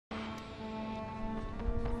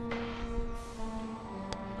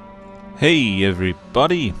Hey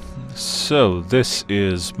everybody! So this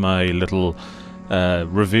is my little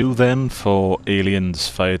review then for Aliens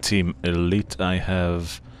Fireteam Elite. I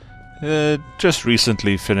have just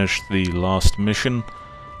recently finished the last mission,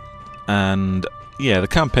 and yeah, the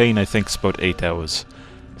campaign I think is about 8 hours.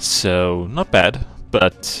 So not bad,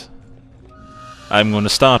 but I'm going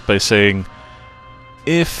to start by saying,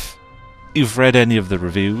 if you've read any of the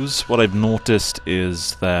reviews, what I've noticed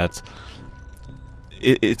is that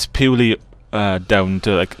it's purely down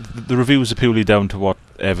to, like, the reviews are purely down to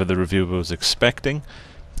whatever the reviewer was expecting.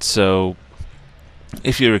 So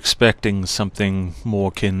if you're expecting something more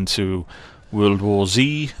akin to World War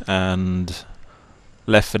Z and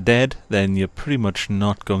Left 4 Dead, then you're pretty much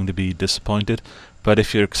not going to be disappointed. But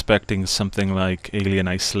if you're expecting something like Alien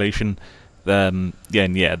Isolation, then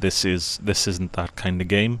yeah, this isn't that kind of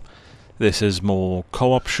game. This is more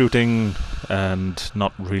co-op shooting and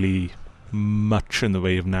not really much in the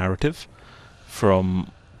way of narrative from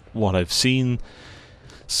what I've seen.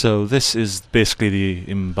 So this is basically the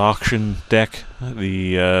embarkation deck,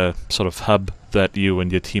 the sort of hub that you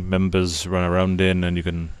and your team members run around in, and you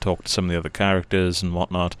can talk to some of the other characters and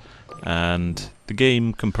whatnot. And the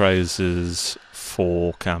game comprises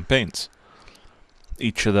 4 campaigns,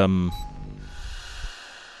 each of them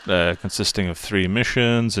consisting of 3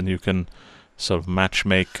 missions, and you can sort of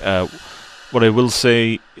matchmake. What I will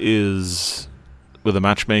say is, with the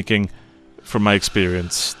matchmaking, from my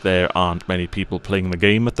experience, there aren't many people playing the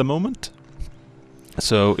game at the moment.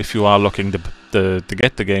 So if you are looking to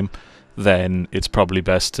get the game, then it's probably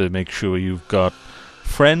best to make sure you've got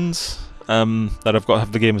friends that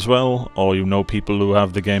have the game as well, or you know people who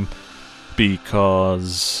have the game,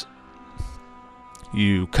 because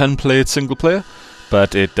you can play it single player,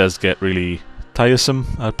 but it does get really tiresome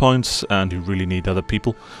at points, and you really need other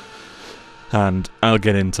people. And I'll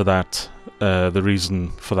get into that, the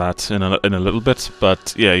reason for that in a little bit.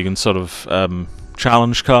 But yeah, you can sort of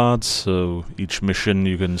challenge cards. So each mission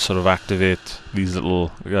you can sort of activate these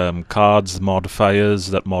little cards, modifiers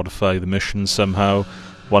that modify the mission somehow.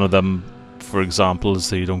 One of them, for example, is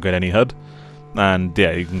that you don't get any HUD. And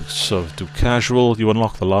yeah, you can sort of do casual. You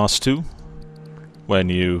unlock the last 2 when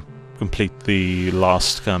you complete the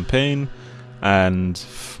last campaign. And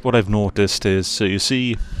what I've noticed is, so you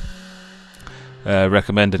see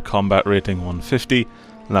recommended combat rating 150,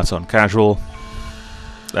 and that's on casual,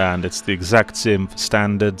 and it's the exact same for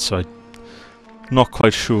standard, so I'm not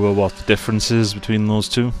quite sure what the difference is between those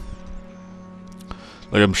two.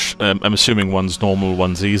 Like, I'm assuming one's normal,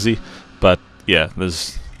 one's easy, but yeah,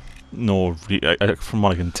 there's no from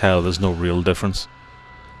what I can tell, there's no real difference.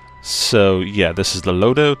 So yeah, this is the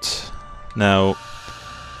loadout. Now,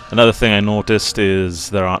 another thing I noticed is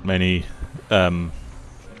there aren't many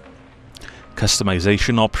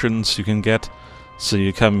customization options you can get. So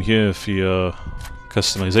you come here for your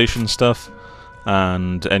customization stuff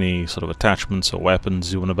and any sort of attachments or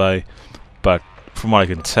weapons you want to buy, but from what I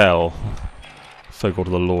can tell, if I go to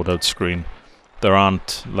the loadout screen, there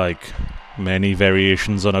aren't like many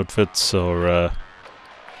variations on outfits or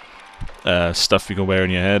stuff you can wear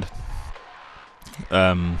in your head.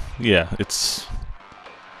 Yeah, it's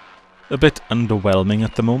a bit underwhelming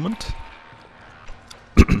at the moment.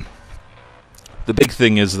 The big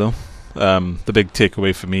thing is, though, the big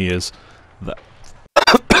takeaway for me is that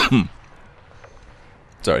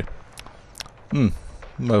sorry,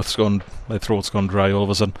 my throat's gone dry all of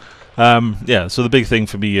a sudden. Yeah, so the big thing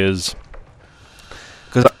for me is,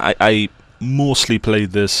 because I mostly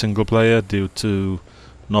played this single player due to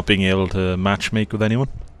not being able to matchmake with anyone,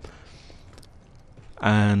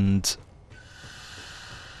 and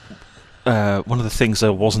one of the things I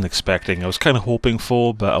wasn't expecting, I was kind of hoping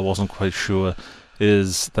for, but I wasn't quite sure,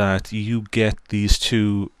 is that you get these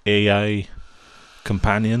 2 AI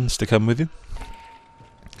companions to come with you,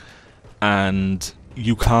 and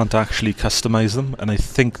you can't actually customize them, and I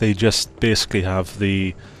think they just basically have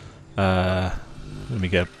the let me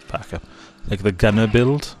get back up, like the gunner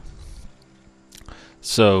build.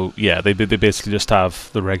 So yeah, they basically just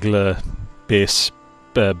have the regular base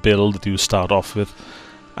build that you start off with,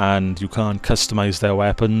 and you can't customize their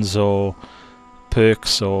weapons or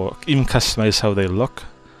perks or even customize how they look.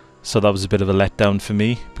 So that was a bit of a letdown for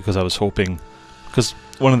me, because I was hoping, because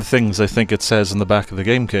one of the things I think it says in the back of the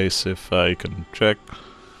game case, if I can check,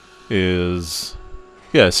 is,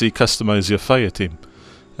 yeah, see, customize your fire team.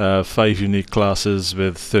 5 unique classes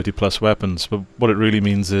with 30 plus weapons, but what it really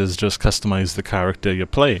means is just customize the character you're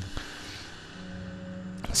playing.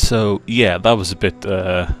 So yeah, that was a bit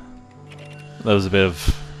of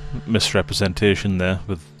misrepresentation there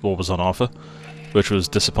with what was on offer, which was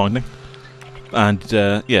disappointing. And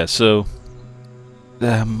yeah, so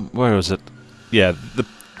where is it? Yeah,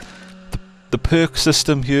 the perk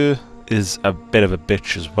system here is a bit of a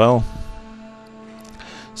bitch as well.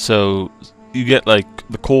 So you get like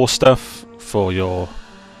the core stuff for your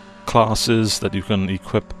classes that you can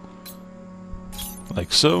equip,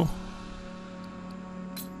 like so.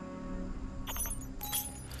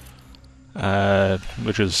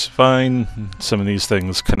 Which is fine. Some of these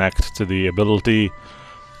things connect to the ability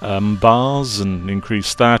bars and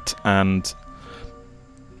increase that, and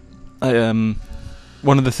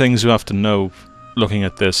one of the things you have to know looking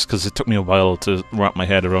at this, because it took me a while to wrap my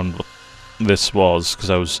head around what this was, because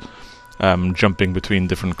I was jumping between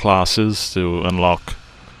different classes to unlock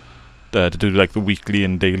to do like the weekly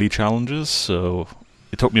and daily challenges, so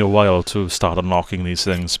it took me a while to start unlocking these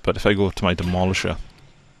things. But if I go to my Demolisher,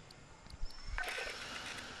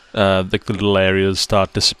 like the little areas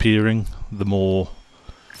start disappearing the more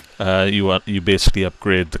you basically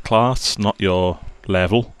upgrade the class, not your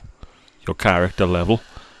level, your character level,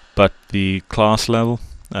 but the class level.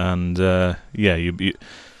 And yeah,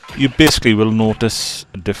 you basically will notice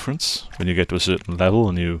a difference when you get to a certain level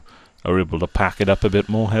and you are able to pack it up a bit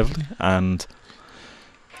more heavily. And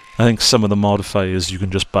I think some of the modifiers you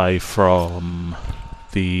can just buy from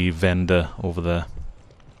the vendor over there.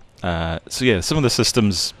 So yeah, some of the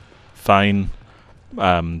systems fine.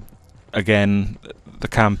 Again, the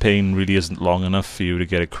campaign really isn't long enough for you to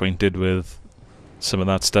get acquainted with some of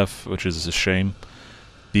that stuff, which is a shame.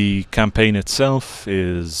 The campaign itself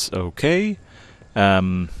is okay.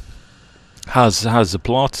 Has a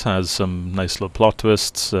plot, has some nice little plot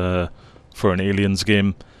twists for an Aliens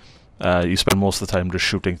game. You spend most of the time just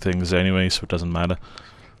shooting things anyway, so it doesn't matter.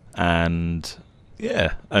 And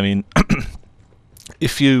yeah, I mean,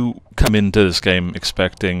 if you come into this game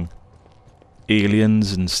expecting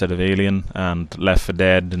Aliens instead of Alien and Left 4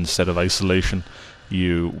 Dead instead of Isolation,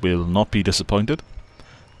 you will not be disappointed.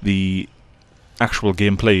 The actual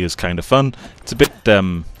gameplay is kind of fun. It's a bit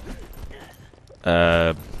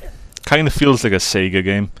kind of feels like a Sega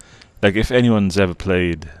game. Like if anyone's ever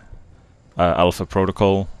played Alpha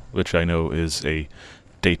Protocol, which I know is a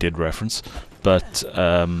dated reference, but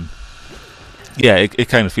yeah, it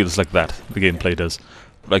kind of feels like that. The gameplay does.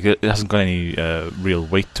 Like it hasn't got any real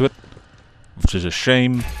weight to it, which is a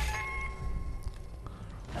shame.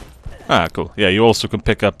 Ah, cool. Yeah, you also can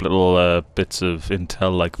pick up little bits of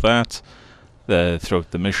intel like that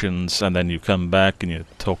throughout the missions, and then you come back and you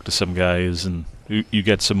talk to some guys and you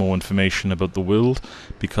get some more information about the world,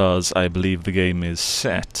 because I believe the game is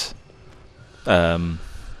set 2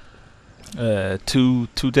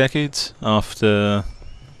 decades after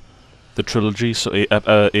the trilogy, so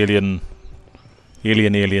Aliens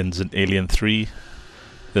and Alien 3.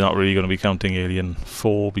 They're not really going to be counting Alien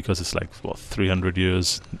 4 because it's like, what, 300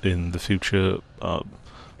 years in the future of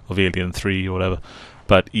Alien 3 or whatever.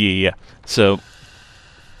 But yeah. So,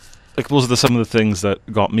 like, those are some of the things that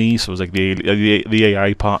got me. So it was like the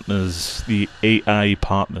AI partners. The AI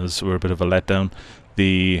partners were a bit of a letdown.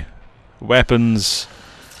 The weapons,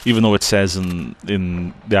 even though it says in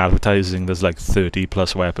the advertising there's like 30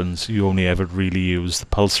 plus weapons, you only ever really use the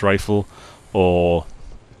pulse rifle or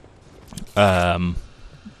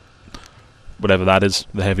whatever that is,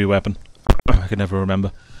 the heavy weapon. I can never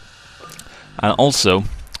remember. And also,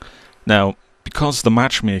 now, because the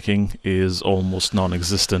matchmaking is almost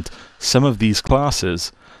non-existent, some of these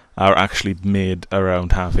classes are actually made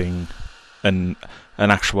around having an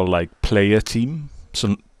actual like player team,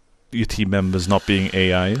 so your team members not being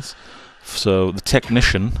AIs. So the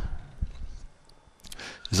technician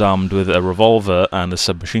is armed with a revolver and a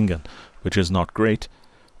submachine gun, which is not great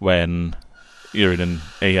when you're in an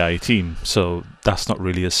AI team, so that's not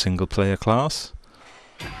really a single player class.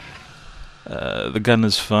 The gun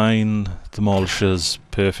is fine, Demolisher's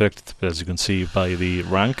perfect, as you can see by the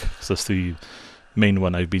rank, so that's the main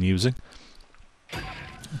one I've been using.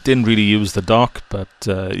 Didn't really use the doc, but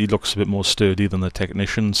he looks a bit more sturdy than the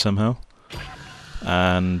technician somehow.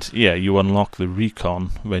 And yeah, you unlock the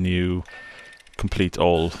Recon when you complete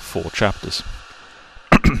all 4 chapters.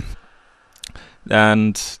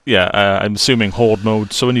 And yeah, I'm assuming Horde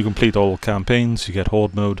mode, so when you complete all campaigns you get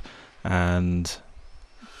Horde mode, and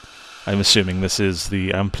I'm assuming this is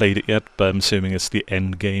the, I haven't played it yet, but I'm assuming it's the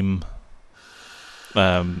end game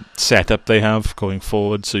setup they have going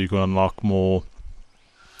forward, so you can unlock more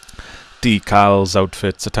decals,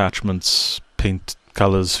 outfits, attachments, paint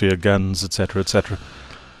colours for your guns, etc, etc.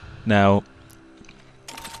 Now,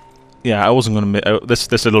 yeah, I wasn't going to this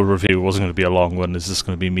little review wasn't going to be a long one. It's just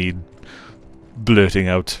going to be me blurting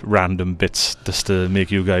out random bits just to make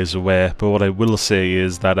you guys aware. But what I will say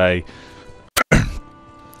is that I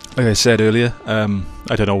like I said earlier,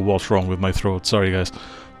 I don't know what's wrong with my throat, sorry guys,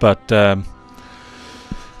 but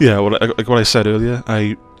yeah, like what I said earlier,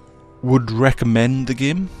 I would recommend the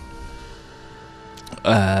game.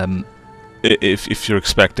 If you're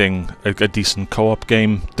expecting a decent co-op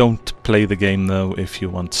game, don't play the game though if you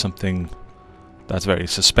want something that's very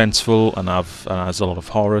suspenseful and has a lot of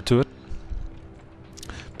horror to it,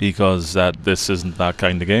 because this isn't that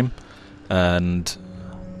kind of game. And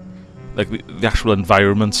like the actual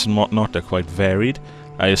environments and whatnot are quite varied.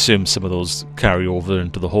 I assume some of those carry over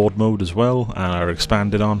into the Horde mode as well and are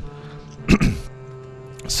expanded on.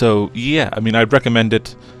 So yeah, I mean, I'd recommend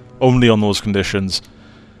it only on those conditions,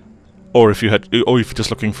 or if you're just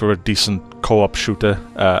looking for a decent co-op shooter.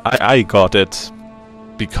 I got it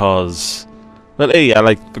because, well, I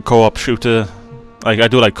like the co-op shooter. I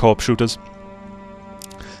do like co-op shooters.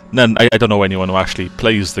 And then I don't know anyone who actually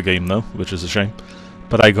plays the game though, which is a shame.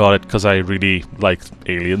 But I got it because I really liked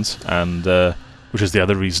Aliens, and which is the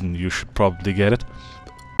other reason you should probably get it.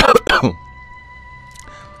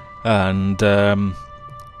 And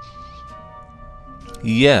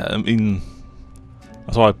yeah, I mean,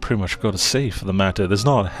 that's all I pretty much got to say for the matter. There's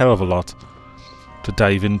not a hell of a lot to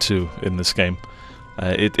dive into in this game.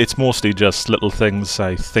 It's mostly just little things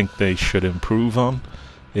I think they should improve on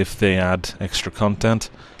if they add extra content,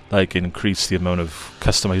 like increase the amount of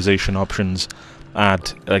customization options,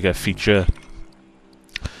 add like a feature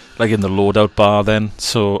like in the loadout bar then.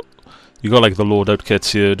 So you got like the loadout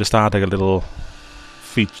kits here, just add like a little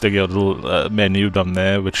feature, like a little menu down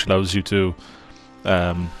there which allows you to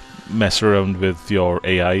mess around with your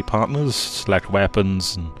AI partners, select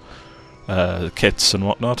weapons and kits and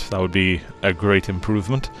whatnot. That would be a great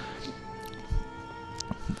improvement.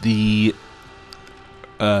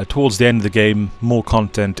 Towards the end of the game, more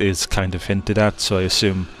content is kind of hinted at, so I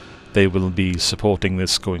assume they will be supporting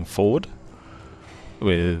this going forward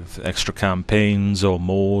with extra campaigns or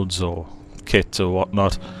modes or kits or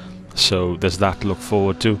whatnot. So there's that to look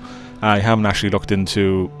forward to. I haven't actually looked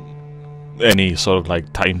into any sort of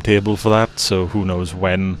like timetable for that, so who knows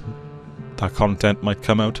when that content might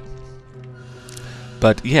come out.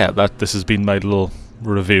 But yeah, this has been my little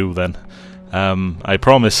review then. I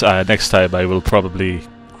promise next time I will probably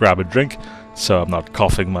grab a drink, so I'm not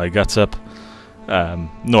coughing my guts up.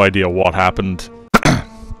 No idea what happened,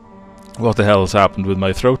 what the hell has happened with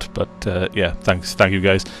my throat, but yeah, thank you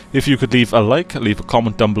guys. If you could leave a like, leave a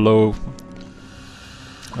comment down below.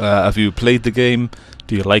 Have you played the game?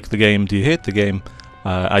 Do you like the game? Do you hate the game?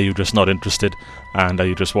 Are you just not interested? And are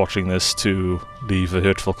you just watching this to leave a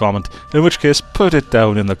hurtful comment? In which case, put it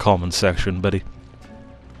down in the comment section, buddy.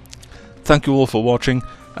 Thank you all for watching,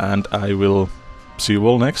 and I will see you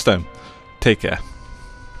all next time. Take care.